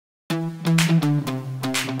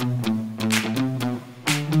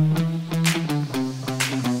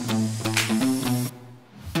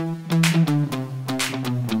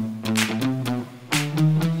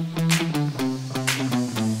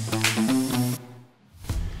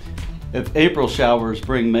If April showers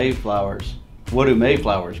bring Mayflowers, what do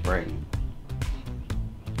Mayflowers bring?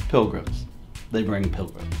 Pilgrims. They bring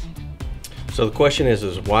pilgrims. So the question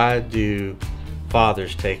is why do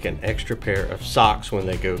fathers take an extra pair of socks when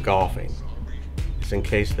they go golfing? It's in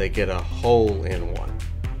case they get a hole in one.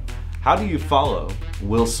 How do you follow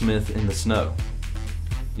Will Smith in the snow?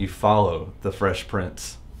 You follow the Fresh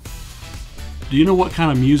Prince. Do you know what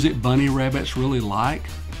kind of music bunny rabbits really like?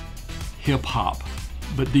 Hip hop.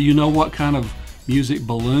 But do you know what kind of music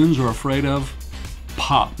balloons are afraid of?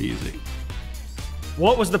 Pop music.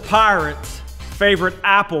 What was the pirate's favorite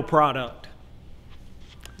Apple product?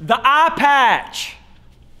 The eye patch.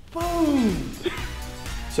 Boom.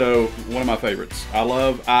 So, one of my favorites. I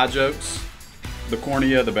love eye jokes. The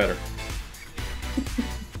cornier, the better.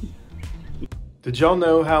 Did y'all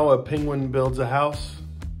know how a penguin builds a house?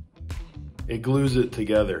 It glues it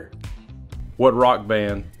together. What rock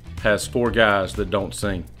band has 4 guys that don't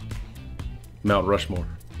sing? Mount Rushmore.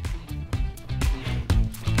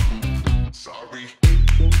 Sorry.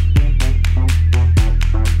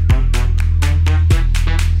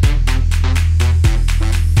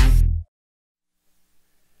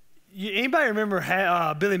 Anybody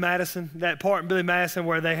remember Billy Madison, that part in Billy Madison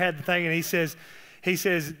where they had the thing and he says,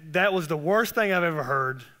 that was the worst thing I've ever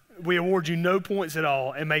heard. We award you no points at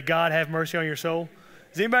all, and may God have mercy on your soul.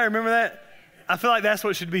 Does anybody remember that? I feel like that's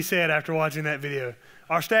what should be said after watching that video.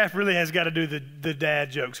 Our staff really has got to do the dad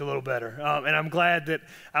jokes a little better. And I'm glad that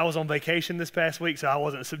I was on vacation this past week, so I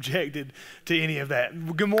wasn't subjected to any of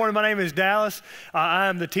that. Good morning, my name is Dallas. I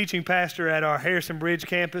am the teaching pastor at our Harrison Bridge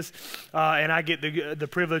campus, and I get the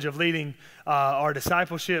privilege of leading our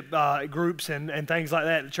discipleship groups and things like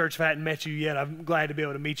that. The church, if I hadn't met you yet, I'm glad to be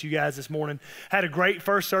able to meet you guys this morning. Had a great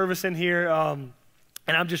first service in here.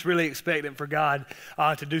 And I'm just really expecting for God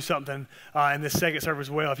to do something in this second service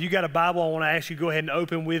as well. If you got a Bible, I want to ask you to go ahead and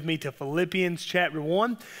open with me to Philippians chapter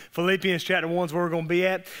 1. Philippians chapter 1 is where we're going to be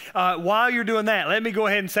at. While you're doing that, let me go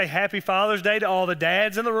ahead and say Happy Father's Day to all the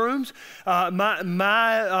dads in the rooms. My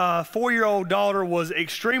 4-year-old daughter was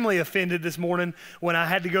extremely offended this morning when I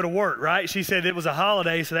had to go to work, right? She said it was a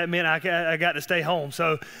holiday, so that meant I got to stay home.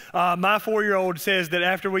 So my 4-year-old says that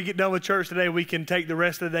after we get done with church today, we can take the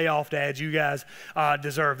rest of the day off, dads. You guys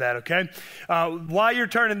deserve that, okay? While you're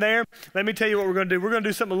turning there, let me tell you what we're going to do. We're going to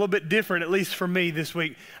do something a little bit different, at least for me this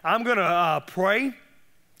week. I'm going to pray,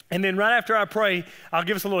 and then right after I pray, I'll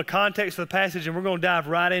give us a little context for the passage, and we're going to dive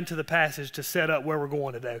right into the passage to set up where we're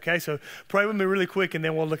going today, okay? So pray with me really quick, and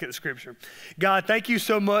then we'll look at the scripture. God, thank you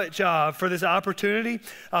so much for this opportunity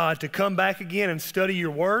to come back again and study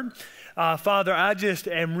your word. Father, I just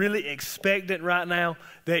am really expectant right now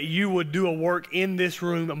that you would do a work in this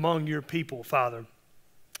room among your people, Father.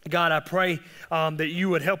 God, I pray that you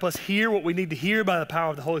would help us hear what we need to hear by the power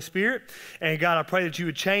of the Holy Spirit. And God, I pray that you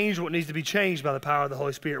would change what needs to be changed by the power of the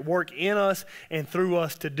Holy Spirit. Work in us and through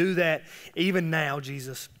us to do that even now,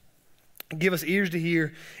 Jesus. Give us ears to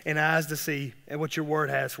hear and eyes to see and what your word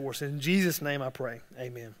has for us. In Jesus' name I pray.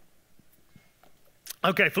 Amen.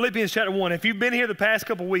 Okay, Philippians chapter 1. If you've been here the past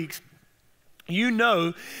couple weeks, you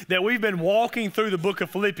know that we've been walking through the book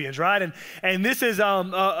of Philippians, right? And this is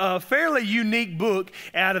a fairly unique book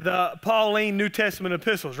out of the Pauline New Testament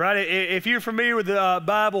epistles, right? If you're familiar with the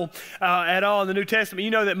Bible at all in the New Testament,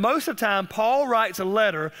 you know that most of the time Paul writes a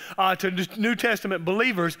letter to New Testament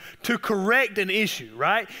believers to correct an issue,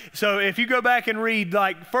 right? So if you go back and read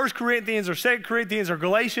like 1 Corinthians or 2 Corinthians or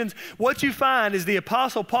Galatians, what you find is the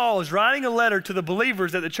Apostle Paul is writing a letter to the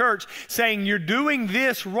believers at the church saying, you're doing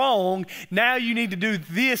this wrong, now you need to do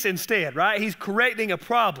this instead, right? He's correcting a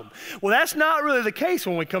problem. Well, that's not really the case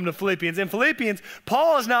when we come to Philippians. In Philippians,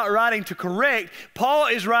 Paul is not writing to correct. Paul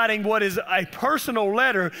is writing what is a personal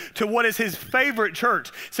letter to what is his favorite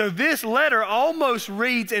church. So this letter almost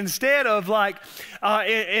reads, instead of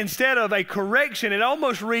a correction, it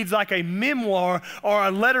almost reads like a memoir or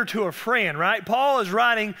a letter to a friend, right? Paul is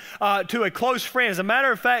writing to a close friend. As a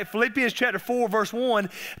matter of fact, Philippians chapter 4, verse 1,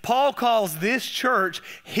 Paul calls this church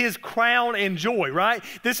his crown and joy, right?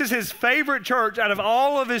 This is his favorite church out of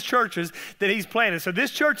all of his churches that he's planted. So this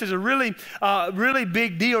church is a really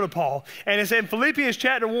big deal to Paul. And it's in Philippians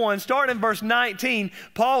chapter 1, starting in verse 19,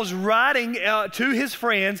 Paul's writing to his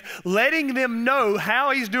friends, letting them know how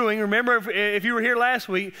he's doing. Remember, if you were here last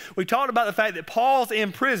week, we talked about the fact that Paul's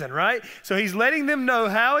in prison, right? So he's letting them know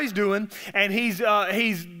how he's doing, and he's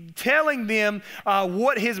telling them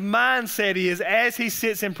what his mindset is as he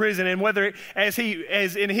sits in prison, and whether as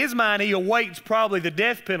in his mind he awaits probably the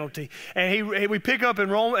death penalty. And we pick up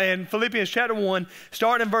in Philippians chapter 1,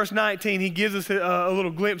 starting in verse 19, he gives us a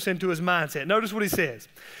little glimpse into his mindset. Notice what he says.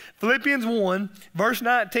 Philippians 1, verse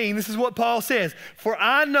 19, this is what Paul says. For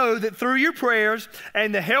I know that through your prayers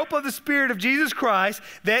and the help of the Spirit of Jesus Christ,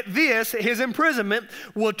 that this, his imprisonment,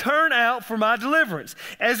 will turn out for my deliverance,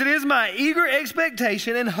 as it is my eager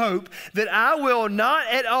expectation and hope that I will not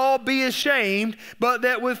at all be ashamed, but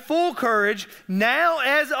that with full courage, now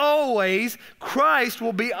as always, Christ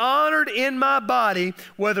will be honored in my body,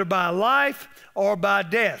 whether by life or by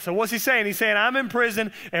death. So what's he saying? He's saying, I'm in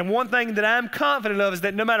prison, and one thing that I'm confident of is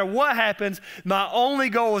that no matter what happens, my only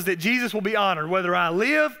goal is that Jesus will be honored, whether I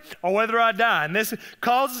live or whether I die. And this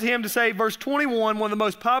causes him to say, verse 21, one of the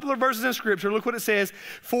most popular verses in Scripture, look what it says,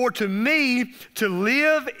 for to me to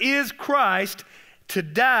live is Christ, to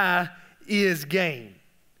die is gain.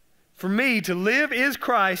 For me, to live is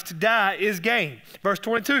Christ, to die is gain. Verse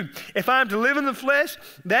 22, if I am to live in the flesh,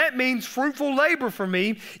 that means fruitful labor for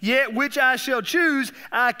me, yet which I shall choose,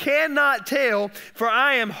 I cannot tell, for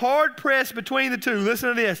I am hard pressed between the two. Listen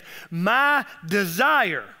to this. My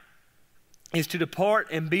desire is to depart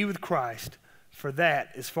and be with Christ, for that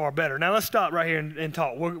is far better. Now let's stop right here and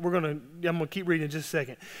talk. I'm going to keep reading in just a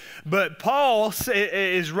second. But Paul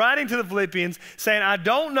is writing to the Philippians saying, I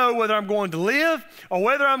don't know whether I'm going to live or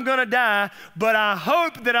whether I'm going to die, but I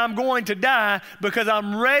hope that I'm going to die because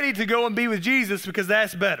I'm ready to go and be with Jesus because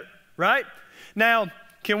that's better, right? Now,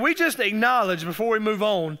 can we just acknowledge before we move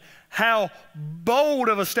on how bold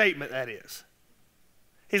of a statement that is?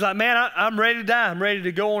 He's like, man, I'm ready to die. I'm ready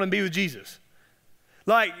to go on and be with Jesus.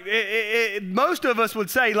 Like, most of us would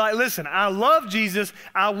say, like, listen, I love Jesus,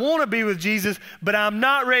 I want to be with Jesus, but I'm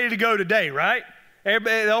not ready to go today, right?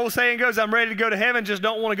 Everybody, the old saying goes, I'm ready to go to heaven, just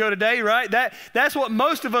don't want to go today, right? That's what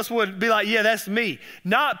most of us would be like, yeah, that's me.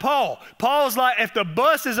 Not Paul. Paul's like, if the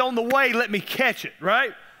bus is on the way, let me catch it,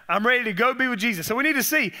 right? I'm ready to go be with Jesus. So we need to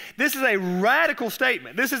see, this is a radical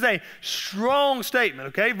statement. This is a strong statement,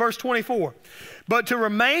 okay? Verse 24. But to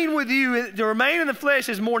remain with you, to remain in the flesh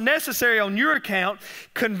is more necessary on your account.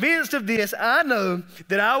 Convinced of this, I know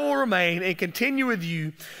that I will remain and continue with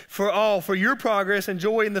you for your progress and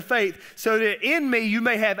joy in the faith, so that in me you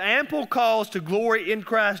may have ample cause to glory in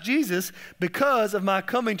Christ Jesus because of my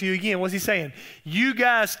coming to you again. What's he saying? You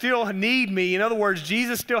guys still need me. In other words,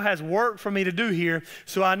 Jesus still has work for me to do here,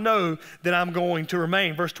 so I know that I'm going to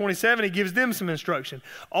remain. Verse 27, he gives them some instruction.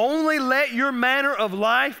 Only let your manner of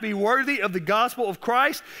life be worthy of the gospel of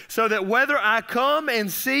Christ, so that whether I come and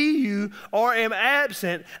see you or am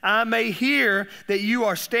absent, I may hear that you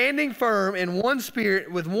are standing firm in one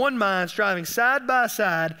spirit with one mind, striving side by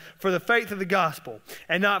side for the faith of the gospel,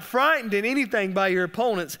 and not frightened in anything by your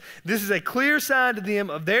opponents. This is a clear sign to them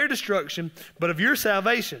of their destruction, but of your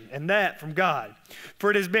salvation, and that from God. For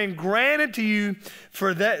it has been granted to you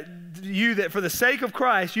that for the sake of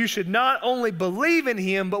Christ you should not only believe in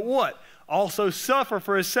him, but what? Also suffer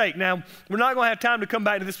for his sake. Now, we're not going to have time to come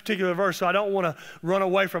back to this particular verse, so I don't want to run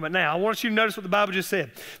away from it now. I want you to notice what the Bible just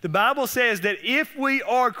said. The Bible says that if we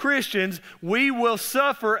are Christians, we will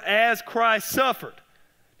suffer as Christ suffered.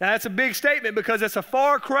 Now, that's a big statement because it's a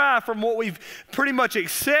far cry from what we've pretty much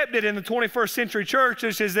accepted in the 21st century church,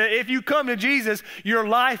 which is that if you come to Jesus, your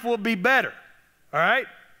life will be better. All right?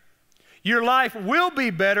 Your life will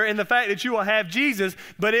be better in the fact that you will have Jesus,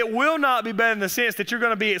 but it will not be better in the sense that you're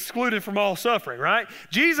going to be excluded from all suffering, right?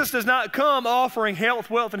 Jesus does not come offering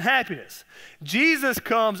health, wealth, and happiness. Jesus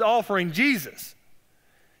comes offering Jesus.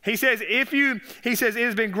 He says, it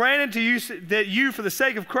has been granted to you that you, for the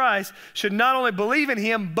sake of Christ, should not only believe in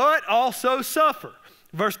him, but also suffer.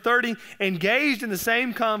 Verse 30, engaged in the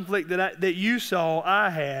same conflict that you saw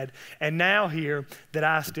I had, and now hear that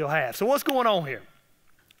I still have. So what's going on here?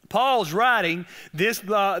 Paul's writing this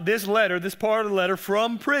letter, this part of the letter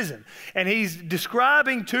from prison. And he's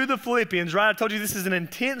describing to the Philippians, right? I told you this is an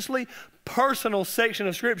intensely personal section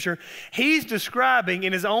of Scripture. He's describing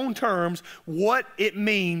in his own terms what it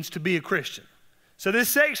means to be a Christian. So this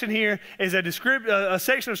section here is a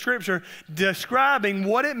section of Scripture describing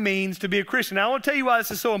what it means to be a Christian. Now I want to tell you why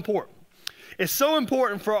this is so important. It's so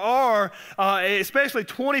important for our, especially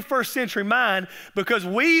 21st century mind, because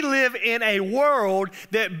we live in a world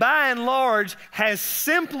that by and large has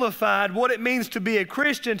simplified what it means to be a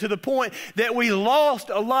Christian to the point that we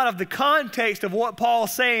lost a lot of the context of what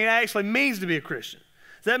Paul's saying actually means to be a Christian.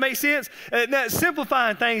 Does that make sense? Now,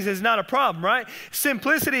 simplifying things is not a problem, right?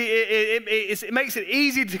 Simplicity, it makes it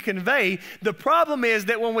easy to convey. The problem is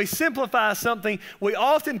that when we simplify something, we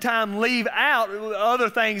oftentimes leave out other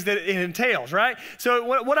things that it entails, right? So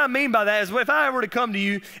what I mean by that is if I were to come to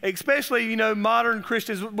you, especially, modern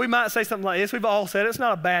Christians, we might say something like this. We've all said it. It's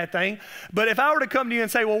not a bad thing. But if I were to come to you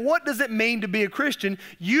and say, well, what does it mean to be a Christian?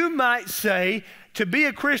 You might say, to be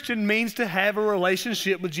a Christian means to have a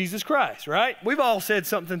relationship with Jesus Christ, right? We've all said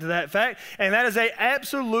something to that fact, and that is an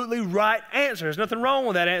absolutely right answer. There's nothing wrong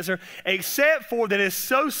with that answer, except for that it's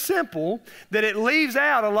so simple that it leaves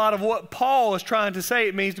out a lot of what Paul is trying to say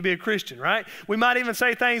it means to be a Christian, right? We might even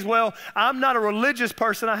say things, well, I'm not a religious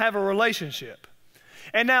person, I have a relationship.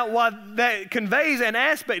 And now, while that conveys an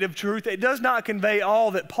aspect of truth, it does not convey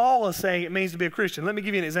all that Paul is saying it means to be a Christian. Let me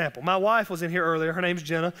give you an example. My wife was in here earlier. Her name's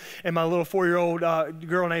Jenna, and my little 4-year-old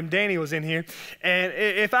girl named Danny was in here. And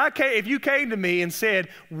if you came to me and said,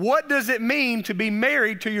 what does it mean to be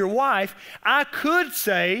married to your wife? I could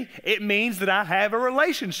say it means that I have a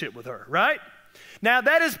relationship with her, right? Now,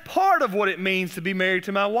 that is part of what it means to be married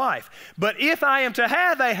to my wife. But if I am to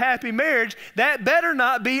have a happy marriage, that better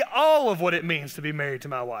not be all of what it means to be married to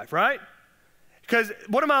my wife, right? Because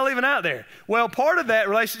what am I leaving out there? Well, part of that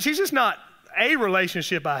relationship, she's just not a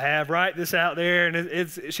relationship I have, right? This out there,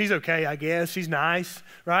 and she's okay, I guess. She's nice,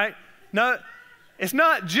 right? No, it's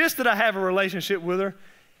not just that I have a relationship with her.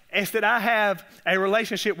 It's that I have a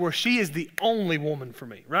relationship where she is the only woman for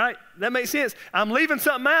me, right? That makes sense. I'm leaving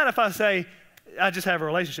something out if I say, I just have a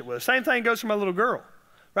relationship with her. Same thing goes for my little girl,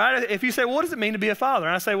 right? If you say, well, what does it mean to be a father?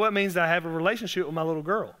 And I say, well, it means that I have a relationship with my little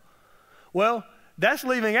girl. Well, that's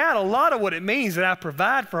leaving out a lot of what it means that I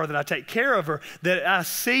provide for her, that I take care of her, that I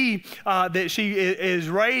see that she is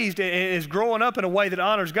raised and is growing up in a way that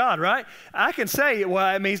honors God, right? I can say,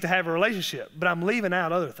 well, it means to have a relationship, but I'm leaving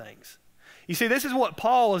out other things. You see, this is what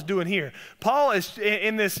Paul is doing here. Paul is,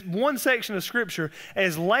 in this one section of Scripture,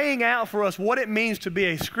 is laying out for us what it means to be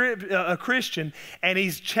a Christian, and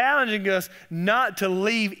he's challenging us not to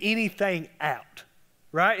leave anything out,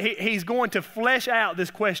 right? He's going to flesh out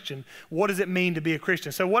this question, what does it mean to be a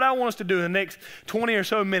Christian? So what I want us to do in the next 20 or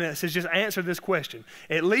so minutes is just answer this question.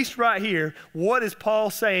 At least right here, what is Paul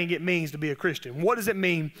saying it means to be a Christian? What does it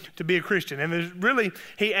mean to be a Christian? And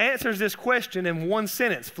he answers this question in one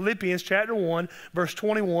sentence. Philippians chapter 1, verse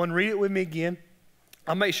 21. Read it with me again.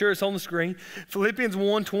 I'll make sure it's on the screen. Philippians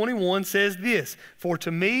 1:21 says this, for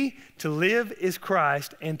to me to live is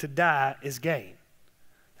Christ and to die is gain.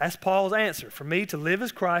 That's Paul's answer. For me, to live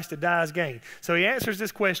is Christ, to die is gain. So he answers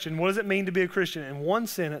this question, what does it mean to be a Christian, in one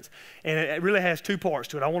sentence, and it really has two parts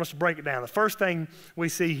to it. I want us to break it down. The first thing we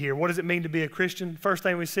see here, what does it mean to be a Christian? First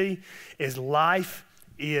thing we see is life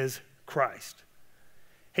is Christ.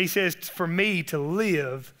 He says, for me, to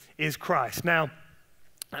live is Christ. Now,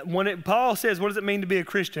 when Paul says, what does it mean to be a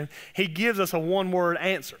Christian, he gives us a one-word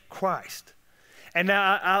answer, Christ. And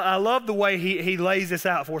now I love the way he lays this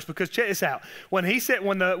out for us, because check this out. When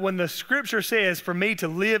the Scripture says, for me to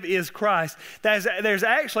live is Christ, there's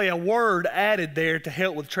actually a word added there to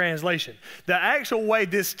help with translation. The actual way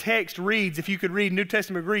this text reads, if you could read New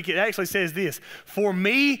Testament Greek, it actually says this, for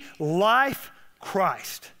me, life,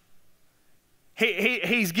 Christ.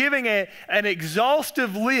 He's giving an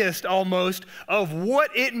exhaustive list almost of what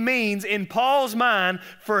it means in Paul's mind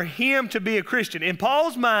for him to be a Christian. In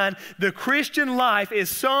Paul's mind, the Christian life is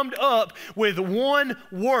summed up with one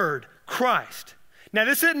word, Christ. Now,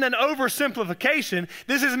 this isn't an oversimplification.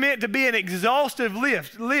 This is meant to be an exhaustive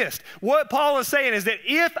list. What Paul is saying is that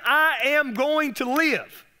if I am going to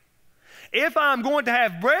live, if I'm going to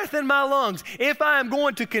have breath in my lungs, if I am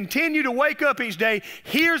going to continue to wake up each day,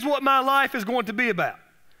 here's what my life is going to be about.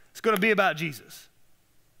 It's going to be about Jesus.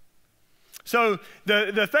 So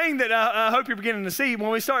the thing that I hope you're beginning to see when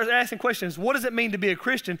we start asking questions, what does it mean to be a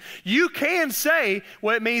Christian? You can say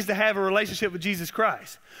what it means to have a relationship with Jesus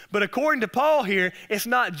Christ. But according to Paul here, it's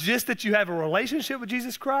not just that you have a relationship with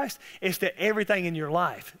Jesus Christ, it's that everything in your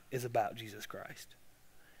life is about Jesus Christ.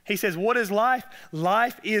 He says, what is life?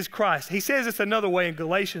 Life is Christ. He says it's another way in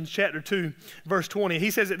Galatians chapter 2, verse 20. He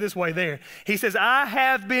says it this way there. He says, I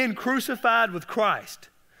have been crucified with Christ.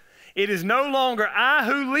 It is no longer I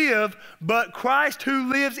who live, but Christ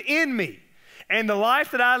who lives in me. And the life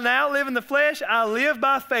that I now live in the flesh, I live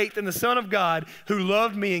by faith in the Son of God who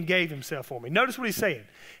loved me and gave himself for me. Notice what he's saying.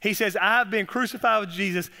 He says, I have been crucified with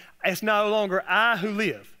Jesus. It's no longer I who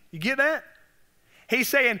live. You get that? He's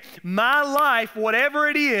saying, my life, whatever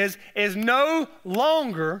it is no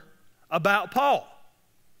longer about Paul.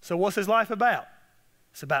 So what's his life about?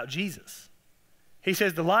 It's about Jesus. He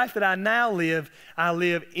says, the life that I now live, I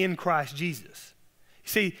live in Christ Jesus.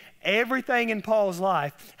 See, everything in Paul's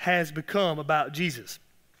life has become about Jesus.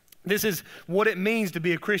 This is what it means to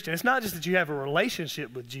be a Christian. It's not just that you have a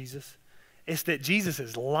relationship with Jesus. It's that Jesus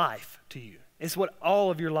is life to you. It's what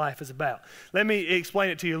all of your life is about. Let me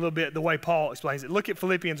explain it to you a little bit the way Paul explains it. Look at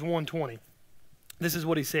Philippians 1:20. This is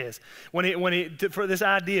what he says. For this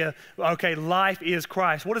idea, okay, life is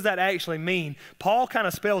Christ. What does that actually mean? Paul kind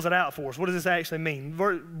of spells it out for us. What does this actually mean?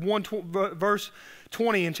 Verse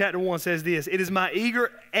 20 in chapter 1 says this: "It is my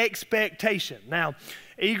eager expectation." Now,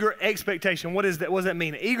 eager expectation, what is that? What does that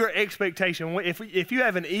mean? Eager expectation, if you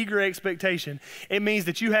have an eager expectation, it means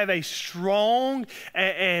that you have a strong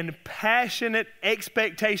and passionate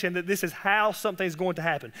expectation that this is how something's going to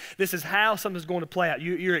happen. This is how something's going to play out.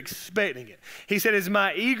 You're expecting it. He said, "It's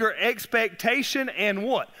my eager expectation and"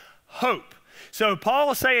 what? Hope. So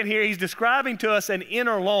Paul is saying here, he's describing to us an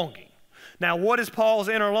inner longing. Now, what is Paul's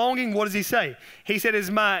inner longing? What does he say? He said, "It's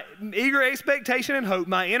my eager expectation and hope,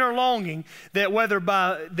 my inner longing, that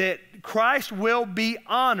that Christ will be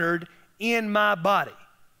honored in my body."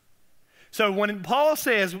 So when Paul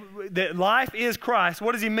says that life is Christ,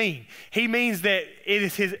 what does he mean? He means that it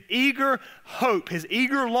is his eager hope, his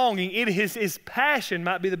eager longing, his passion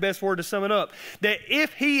might be the best word to sum it up, that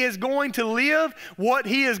if he is going to live, what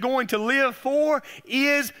he is going to live for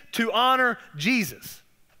is to honor Jesus.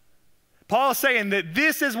 Paul's saying that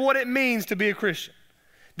this is what it means to be a Christian.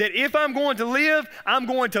 That if I'm going to live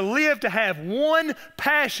to have one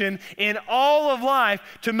passion in all of life,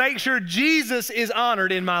 to make sure Jesus is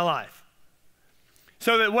honored in my life.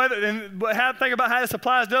 So that think about how this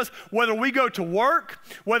applies to us, whether we go to work,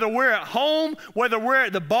 whether we're at home, whether we're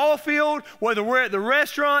at the ball field, whether we're at the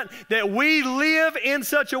restaurant, that we live in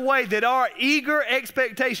such a way that our eager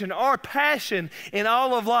expectation, our passion in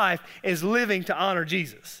all of life is living to honor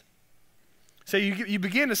Jesus. So you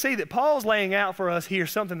begin to see that Paul's laying out for us here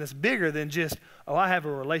something that's bigger than just, oh, I have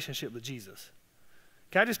a relationship with Jesus.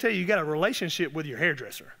 Can I just tell you, you got a relationship with your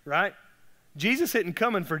hairdresser, right? Jesus isn't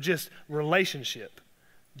coming for just relationship.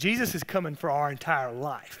 Jesus is coming for our entire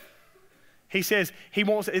life. He says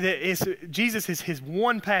Jesus is his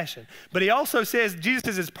one passion. But he also says Jesus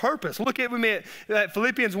is his purpose. Look at me at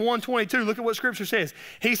Philippians 1:22. Look at what Scripture says.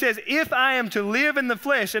 He says, if I am to live in the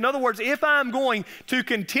flesh, in other words, if I'm going to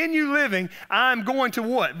continue living, I'm going to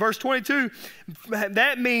what? Verse 22,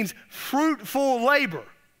 that means fruitful labor.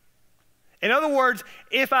 In other words,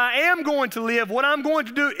 if I am going to live, what I'm going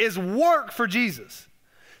to do is work for Jesus.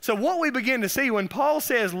 So what we begin to see when Paul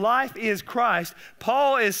says life is Christ,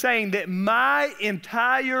 Paul is saying that my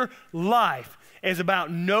entire life is about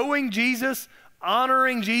knowing Jesus,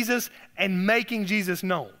 honoring Jesus, and making Jesus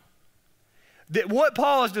known. That what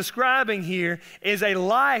Paul is describing here is a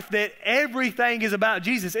life that everything is about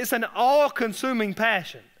Jesus. It's an all-consuming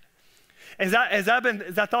passion. As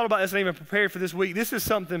I thought about this and even prepared for this week, this is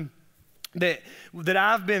something that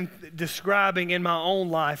I've been describing in my own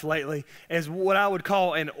life lately as what I would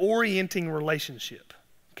call an orienting relationship.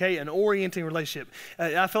 Okay, an orienting relationship.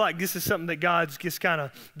 I feel like this is something that God's just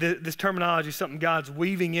this terminology is something God's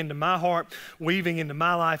weaving into my heart, weaving into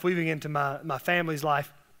my life, weaving into my family's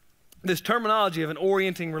life. This terminology of an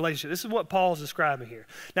orienting relationship. This is what Paul's describing here.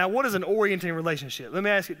 Now, what is an orienting relationship? Let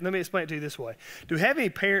me explain it to you this way. Do we have any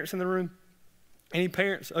parents in the room? Any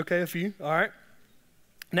parents? Okay, a few. All right.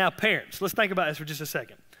 Now, parents, let's think about this for just a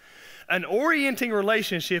second. An orienting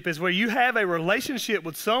relationship is where you have a relationship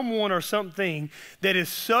with someone or something that is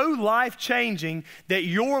so life-changing that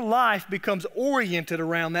your life becomes oriented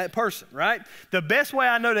around that person, right? The best way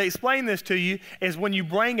I know to explain this to you is when you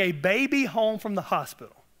bring a baby home from the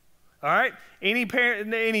hospital, all right? Any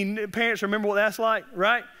parents remember what that's like,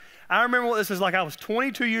 right? I remember what this is like. I was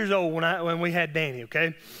 22 years old when we had Danny,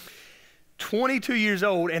 okay? 22 years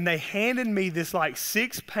old, and they handed me this like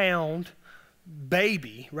 6-pound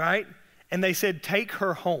baby, right? And they said, take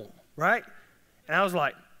her home, right? And I was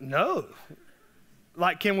like, no.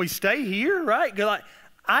 Like, can we stay here, right? Like,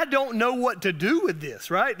 I don't know what to do with this,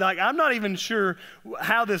 right? Like, I'm not even sure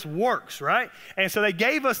how this works, right? And so they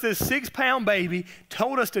gave us this 6-pound baby,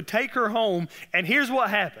 told us to take her home, and here's what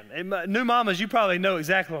happened. And new mamas, you probably know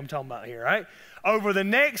exactly what I'm talking about here, right? Over the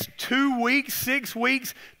next 2 weeks, 6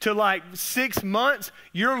 weeks to like 6 months,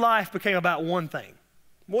 your life became about one thing.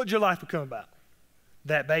 What did your life become about?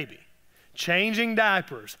 That baby. Changing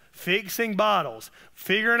diapers, fixing bottles,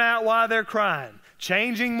 figuring out why they're crying,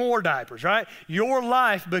 changing more diapers, right? Your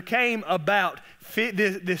life became about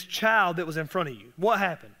this child that was in front of you. What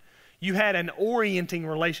happened? You had an orienting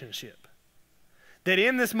relationship. That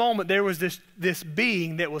in this moment, there was this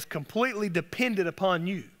being that was completely dependent upon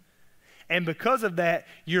you. And because of that,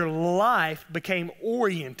 your life became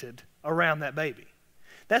oriented around that baby.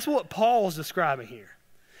 That's what Paul's describing here.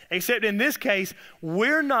 Except in this case,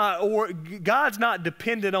 God's not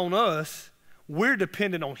dependent on us, we're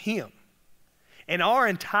dependent on him. And our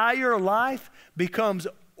entire life becomes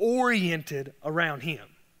oriented around him.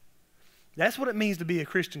 That's what it means to be a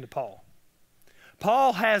Christian to Paul.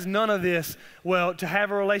 Paul has none of this. Well, to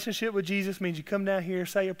have a relationship with Jesus means you come down here,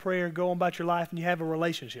 say a prayer, go on about your life, and you have a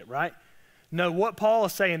relationship, right? No, what Paul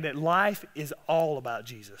is saying, that life is all about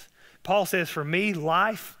Jesus. Paul says, for me,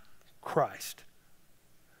 life, Christ.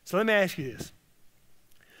 So let me ask you this.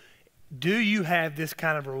 Do you have this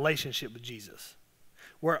kind of relationship with Jesus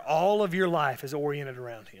where all of your life is oriented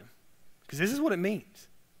around him? Because this is what it means.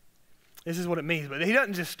 This is what it means. But he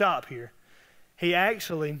doesn't just stop here. He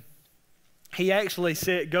actually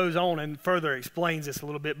goes on and further explains this a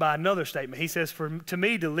little bit by another statement. He says, to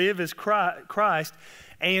me, to live is Christ,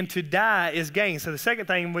 and to die is gain. So the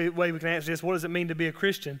second way we can answer this, what does it mean to be a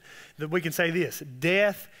Christian? That we can say this,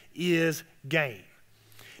 death is gain.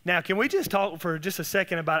 Now, can we just talk for just a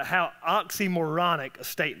second about how oxymoronic a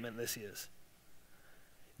statement this is?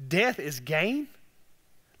 Death is gain?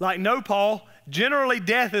 Like, no, Paul, generally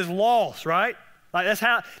death is loss, right? Like,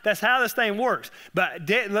 that's how this thing works. But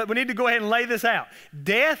we need to go ahead and lay this out.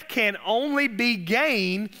 Death can only be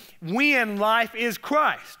gain when life is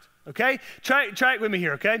Christ. Okay? Track with me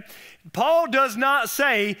here, okay? Paul does not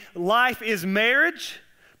say life is marriage.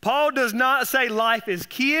 Paul does not say life is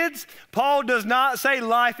kids. Paul does not say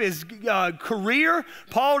life is career.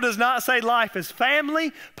 Paul does not say life is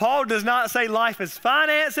family. Paul does not say life is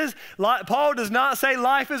finances. Paul does not say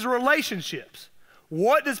life is relationships.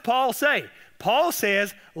 What does Paul say? Paul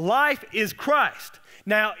says life is Christ.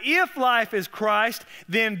 Now, if life is Christ,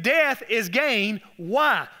 then death is gain.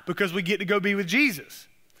 Why? Because we get to go be with Jesus.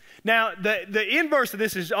 Now, the inverse of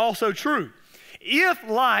this is also true. If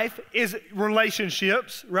life is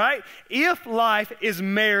relationships, right? If life is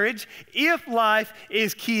marriage, if life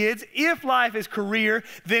is kids, if life is career,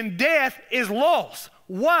 then death is loss.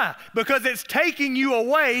 Why? Because it's taking you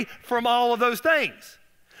away from all of those things.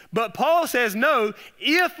 But Paul says, no,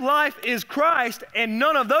 if life is Christ and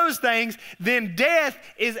none of those things, then death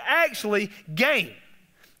is actually gain.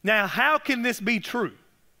 Now, how can this be true?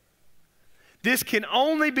 This can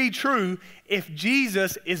only be true if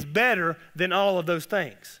Jesus is better than all of those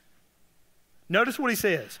things. Notice what he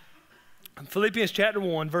says. In Philippians chapter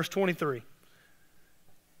 1, verse 23.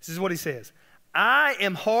 This is what he says. I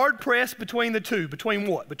am hard pressed between the two. Between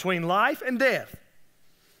what? Between life and death.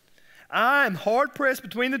 I am hard pressed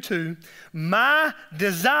between the two. My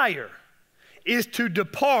desire is to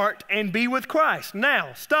depart and be with Christ.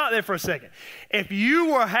 Now, stop there for a second. If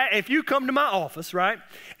you come to my office, right,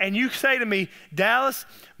 and you say to me, Dallas,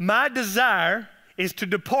 my desire is to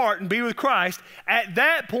depart and be with Christ, at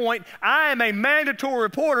that point, I am a mandatory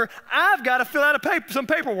reporter. I've got to fill out some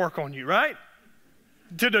paperwork on you, right?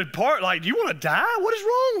 To depart, like, do you want to die? What is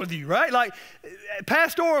wrong with you, right? Like,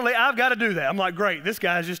 pastorally, I've got to do that. I'm like, great, this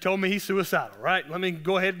guy's just told me he's suicidal, right? Let me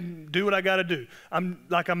go ahead and do what I got to do. I'm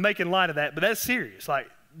making light of that, but that's serious. Like,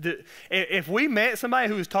 if we met somebody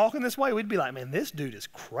who was talking this way, we'd be like, man, this dude is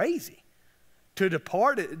crazy. To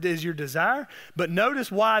depart is your desire, but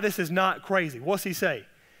notice why this is not crazy. What's he say?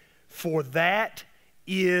 For that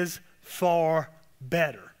is far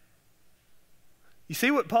better. You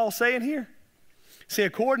see what Paul's saying here? See,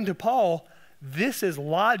 according to Paul, this is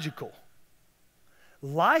logical.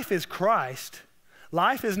 Life is Christ.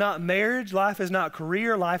 Life is not marriage. Life is not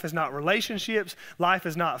career. Life is not relationships. Life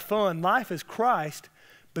is not fun. Life is Christ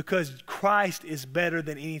because Christ is better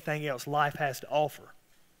than anything else life has to offer.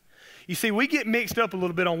 You see, we get mixed up a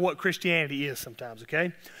little bit on what Christianity is sometimes,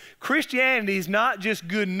 okay? Christianity is not just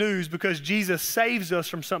good news because Jesus saves us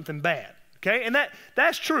from something bad. Okay, and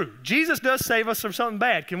that's true. Jesus does save us from something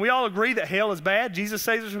bad. Can we all agree that hell is bad? Jesus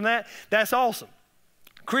saves us from that? That's awesome.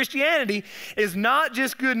 Christianity is not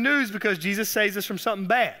just good news because Jesus saves us from something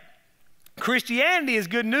bad. Christianity is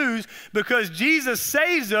good news because Jesus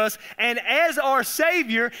saves us, and as our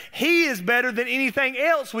Savior, He is better than anything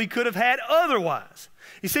else we could have had otherwise.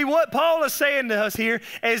 You see, what Paul is saying to us here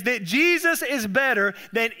is that Jesus is better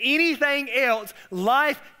than anything else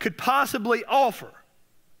life could possibly offer.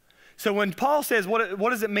 So when Paul says, what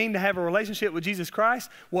does it mean to have a relationship with Jesus Christ?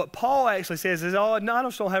 What Paul actually says is, oh, no, I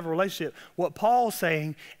just don't have a relationship. What Paul's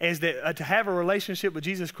saying is that to have a relationship with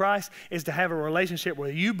Jesus Christ is to have a relationship where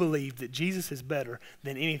you believe that Jesus is better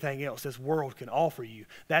than anything else this world can offer you.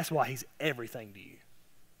 That's why He's everything to you.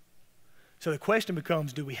 So the question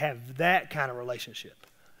becomes, do we have that kind of relationship?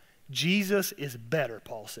 Jesus is better,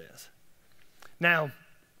 Paul says. Now,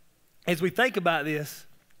 as we think about this,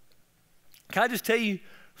 can I just tell you,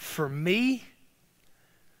 for me,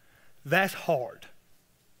 that's hard.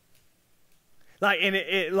 Like,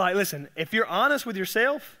 listen, if you're honest with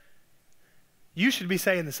yourself, you should be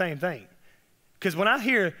saying the same thing. Because when I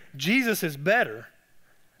hear Jesus is better,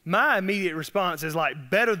 my immediate response is like,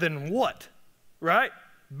 better than what? Right?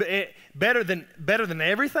 Better than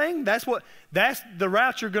everything? That's the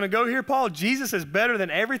route you're going to go here, Paul? Jesus is better than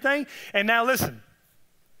everything? And now listen,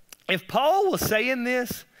 if Paul was saying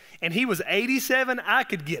this and he was 87, I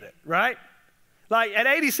could get it, right? Like at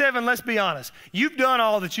 87, let's be honest, you've done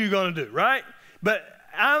all that you're going to do, right? But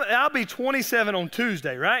I'll be 27 on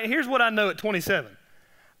Tuesday, right? And here's what I know at 27.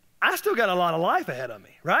 I still got a lot of life ahead of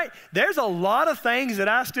me, right? There's a lot of things that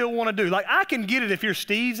I still want to do. Like I can get it if you're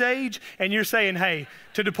Steve's age and you're saying, hey,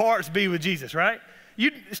 to depart is be with Jesus, right?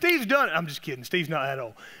 Steve's done it. I'm just kidding. Steve's not that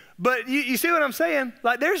old. But you see what I'm saying?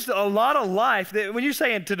 Like there's a lot of life that when you're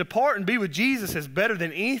saying to depart and be with Jesus is better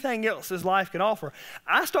than anything else this life can offer,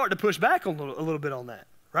 I start to push back a little bit on that,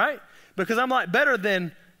 right? Because I'm like, better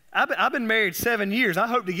than, I've been married 7 years. I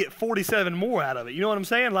hope to get 47 more out of it. You know what I'm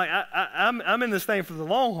saying? Like I'm in this thing for the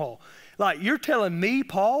long haul. Like you're telling me,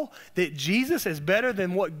 Paul, that Jesus is better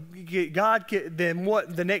than what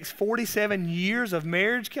what the next 47 years of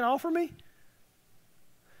marriage can offer me?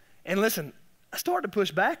 And listen, I started to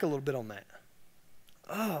push back a little bit on that.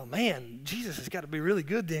 Oh man, Jesus has got to be really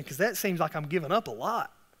good then, because that seems like I'm giving up a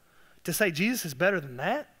lot to say Jesus is better than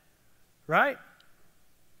that, right?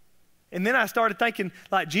 And then I started thinking,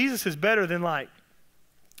 like, Jesus is better than, like,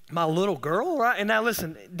 my little girl, right? And now,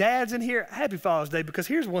 listen, dads in here, happy Father's Day, because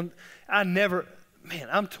here's one I'm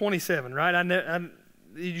 27, right?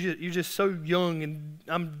 You're just so young, and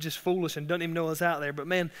I'm just foolish and don't even know what's out there. But,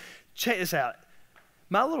 man, check this out.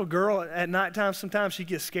 My little girl, at nighttime, sometimes she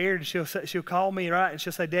gets scared, and she'll call me, right? And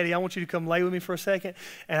she'll say, Daddy, I want you to come lay with me for a second.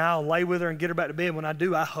 And I'll lay with her and get her back to bed. When I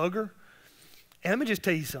do, I hug her. And let me just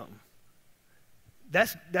tell you something.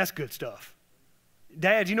 That's good stuff.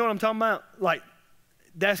 Dad, you know what I'm talking about? Like,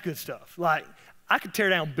 that's good stuff. Like, I could tear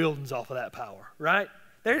down buildings off of that power, right?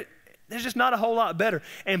 There's just not a whole lot better.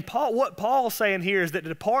 And what Paul's saying here is that to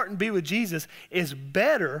depart and be with Jesus is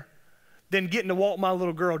better than getting to walk my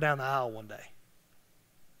little girl down the aisle one day.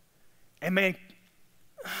 And man,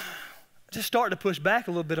 just starting to push back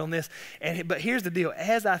a little bit on this. But here's the deal.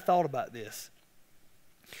 As I thought about this,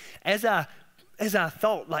 as I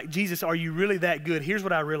thought, like, Jesus, are you really that good? Here's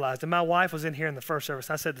what I realized. And my wife was in here in the first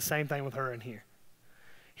service. I said the same thing with her in here.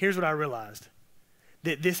 Here's what I realized.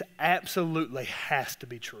 That this absolutely has to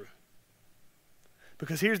be true.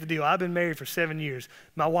 Because here's the deal. I've been married for 7 years.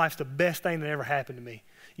 My wife's the best thing that ever happened to me.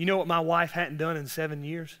 You know what my wife hadn't done in 7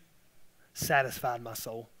 years? Satisfied my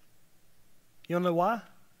soul. You don't know why?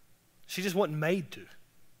 She just wasn't made to.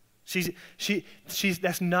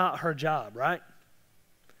 That's not her job, right?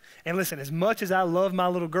 And listen, as much as I love my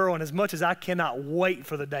little girl and as much as I cannot wait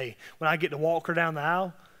for the day when I get to walk her down the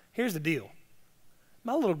aisle, here's the deal.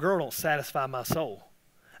 My little girl don't satisfy my soul.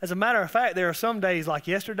 As a matter of fact, there are some days like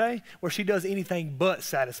yesterday where she does anything but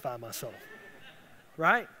satisfy my soul,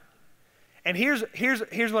 right? And here's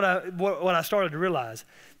what I started to realize,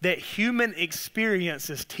 that human experience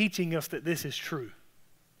is teaching us that this is true.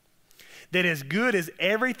 That as good as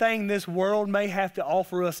everything this world may have to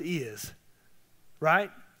offer us is, right?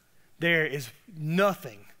 There is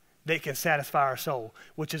nothing that can satisfy our soul,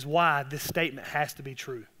 which is why this statement has to be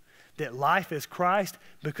true. That life is Christ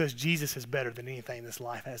because Jesus is better than anything this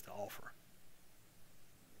life has to offer.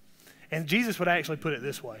 And Jesus would actually put it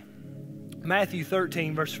this way. Matthew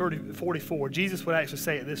 13, verse 44, Jesus would actually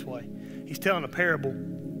say it this way. He's telling a parable.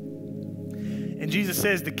 And Jesus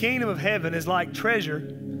says, the kingdom of heaven is like treasure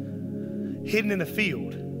hidden in a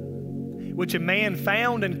field, which a man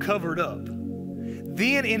found and covered up.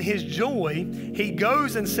 Then in his joy, he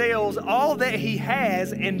goes and sells all that he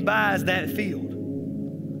has and buys that field.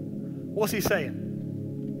 What's he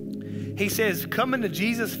saying? He says, coming to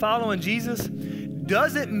Jesus, following Jesus,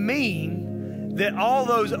 doesn't mean that all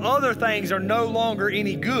those other things are no longer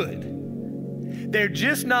any good. They're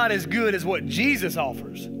just not as good as what Jesus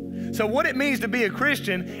offers. So what it means to be a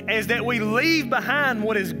Christian is that we leave behind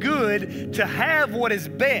what is good to have what is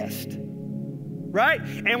best. Right?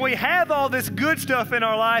 And we have all this good stuff in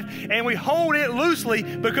our life and we hold it loosely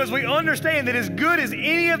because we understand that as good as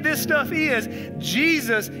any of this stuff is,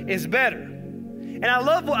 Jesus is better. And I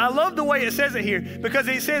love the way it says it here, because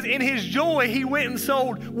it says in his joy he went and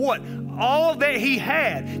sold what? All that he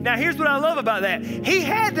had. Now here's what I love about that. He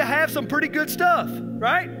had to have some pretty good stuff,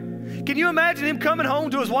 right? Can you imagine him coming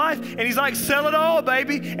home to his wife and he's like, sell it all,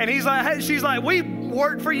 baby. And she's like, we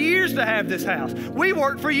worked for years to have this house. We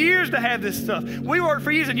worked for years to have this stuff. We worked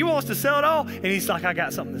for years and you want us to sell it all? And he's like, I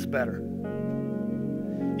got something that's better.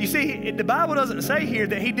 You see, the Bible doesn't say here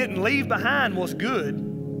that he didn't leave behind what's good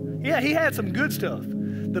Yeah, he had some good stuff.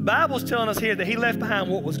 The Bible's telling us here that he left behind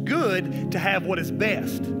what was good to have what is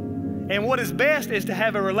best. And what is best is to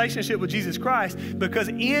have a relationship with Jesus Christ, because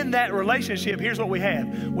in that relationship, here's what we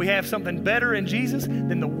have. We have something better in Jesus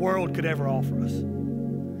than the world could ever offer us.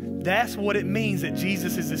 That's what it means that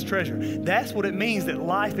Jesus is this treasure. That's what it means that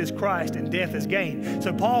life is Christ and death is gain.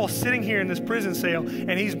 So Paul's sitting here in this prison cell,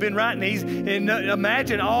 and he's been writing. And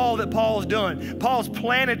imagine all that Paul's done. Paul's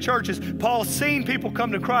planted churches. Paul's seen people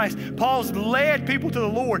come to Christ. Paul's led people to the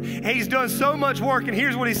Lord. And he's done so much work, and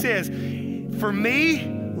here's what he says. For me,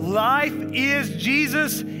 life is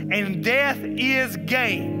Jesus, and death is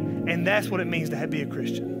gain. And that's what it means to be a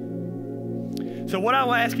Christian. So what I'm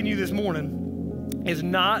asking you this morning is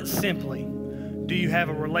not simply, do you have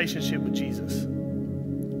a relationship with Jesus?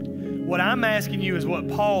 What I'm asking you is what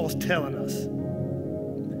Paul's telling us.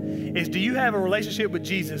 Is, do you have a relationship with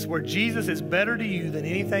Jesus where Jesus is better to you than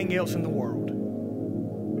anything else in the world?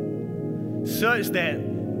 Such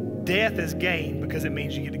that death is gain because it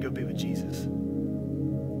means you get to go be with Jesus.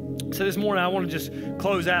 So this morning I want to just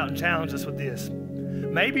close out and challenge us with this.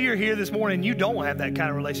 Maybe you're here this morning and you don't have that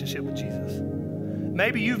kind of relationship with Jesus.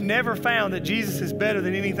 Maybe you've never found that Jesus is better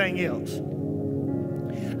than anything else.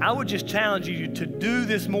 I would just challenge you to do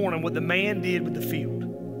this morning what the man did with the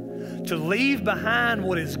field. To leave behind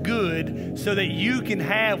what is good so that you can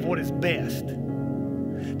have what is best.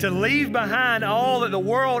 To leave behind all that the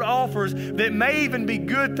world offers that may even be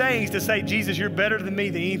good things, to say, Jesus, you're better than me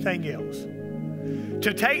than anything else.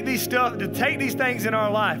 To take these things in our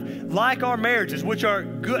life, like our marriages, which are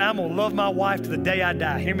good. I'm gonna love my wife to the day I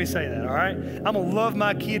die. Hear me say that, all right? I'm gonna love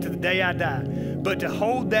my kid to the day I die. But to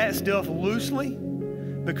hold that stuff loosely,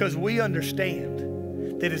 because we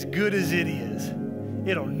understand that as good as it is,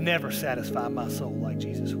 it'll never satisfy my soul like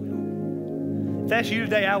Jesus will. If that's you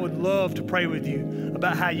today, I would love to pray with you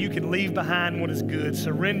about how you can leave behind what is good,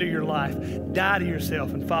 surrender your life, die to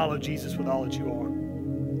yourself, and follow Jesus with all that you are.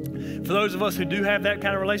 For those of us who do have that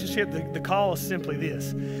kind of relationship, the call is simply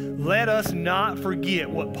this. Let us not forget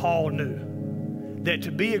what Paul knew, that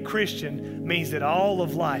to be a Christian means that all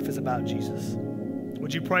of life is about Jesus.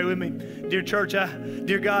 Would you pray with me? Dear church,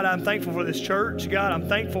 dear God, I'm thankful for this church. God, I'm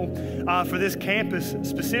thankful for this campus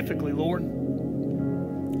specifically, Lord.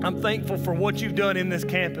 I'm thankful for what you've done in this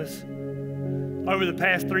campus over the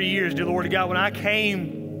past 3 years, dear Lord God. When I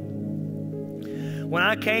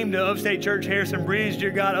came to Upstate Church, Harrison Bridge,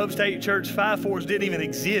 dear God, Upstate Church, Five Forks didn't even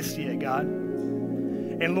exist yet, God.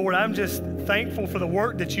 And Lord, I'm just thankful for the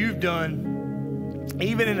work that you've done,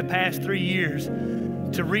 even in the past 3 years,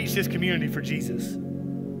 to reach this community for Jesus.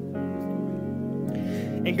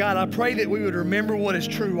 And God, I pray that we would remember what is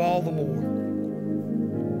true all the more.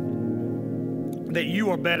 That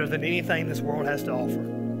you are better than anything this world has to offer.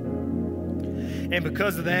 And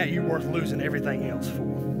because of that, you're worth losing everything else for.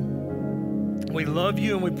 We love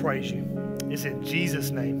you and we praise you. It's in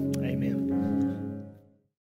Jesus' name, amen.